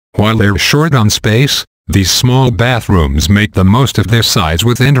While they're short on space, these small bathrooms make the most of their size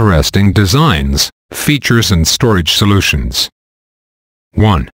with interesting designs, features and storage solutions.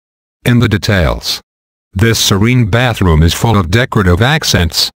 1. In the details. This serene bathroom is full of decorative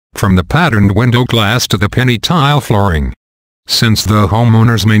accents, from the patterned window glass to the penny tile flooring. Since the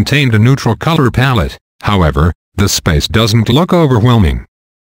homeowners maintained a neutral color palette, however, the space doesn't look overwhelming.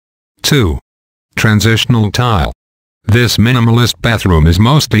 2. Transitional tile. This minimalist bathroom is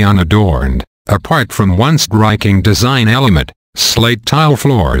mostly unadorned, apart from one striking design element, slate tile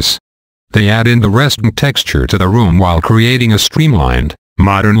floors. They add in the rest and texture to the room while creating a streamlined,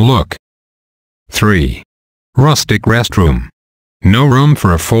 modern look. 3. Rustic restroom. No room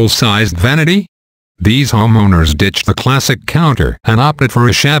for a full-sized vanity? These homeowners ditched the classic counter and opted for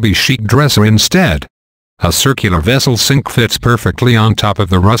a shabby chic dresser instead. A circular vessel sink fits perfectly on top of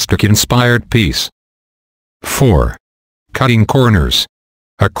the rustic-inspired piece. 4. Cutting corners.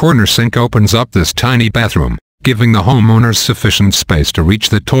 A corner sink opens up this tiny bathroom, giving the homeowners sufficient space to reach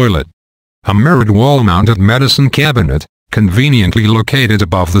the toilet. A mirrored wall-mounted medicine cabinet, conveniently located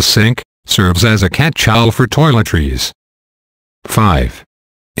above the sink, serves as a catch-all for toiletries. 5.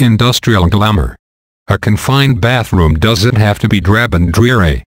 Industrial glamour. A confined bathroom doesn't have to be drab and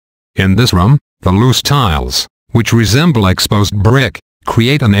dreary. In this room, the loose tiles, which resemble exposed brick,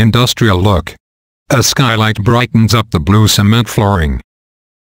 create an industrial look. A skylight brightens up the blue cement flooring.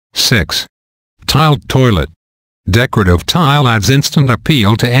 6. Tiled toilet. Decorative tile adds instant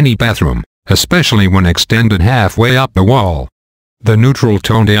appeal to any bathroom, especially when extended halfway up the wall. The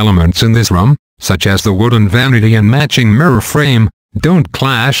neutral-toned elements in this room, such as the wooden vanity and matching mirror frame, don't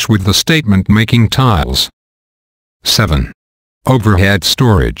clash with the statement-making tiles. 7. Overhead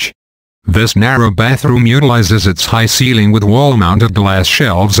storage. This narrow bathroom utilizes its high ceiling with wall-mounted glass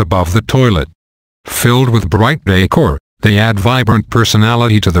shelves above the toilet. Filled with bright decor, they add vibrant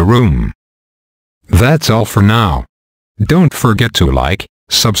personality to the room. That's all for now. Don't forget to like,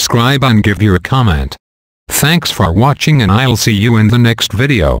 subscribe and give your comment. Thanks for watching and I'll see you in the next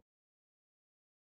video.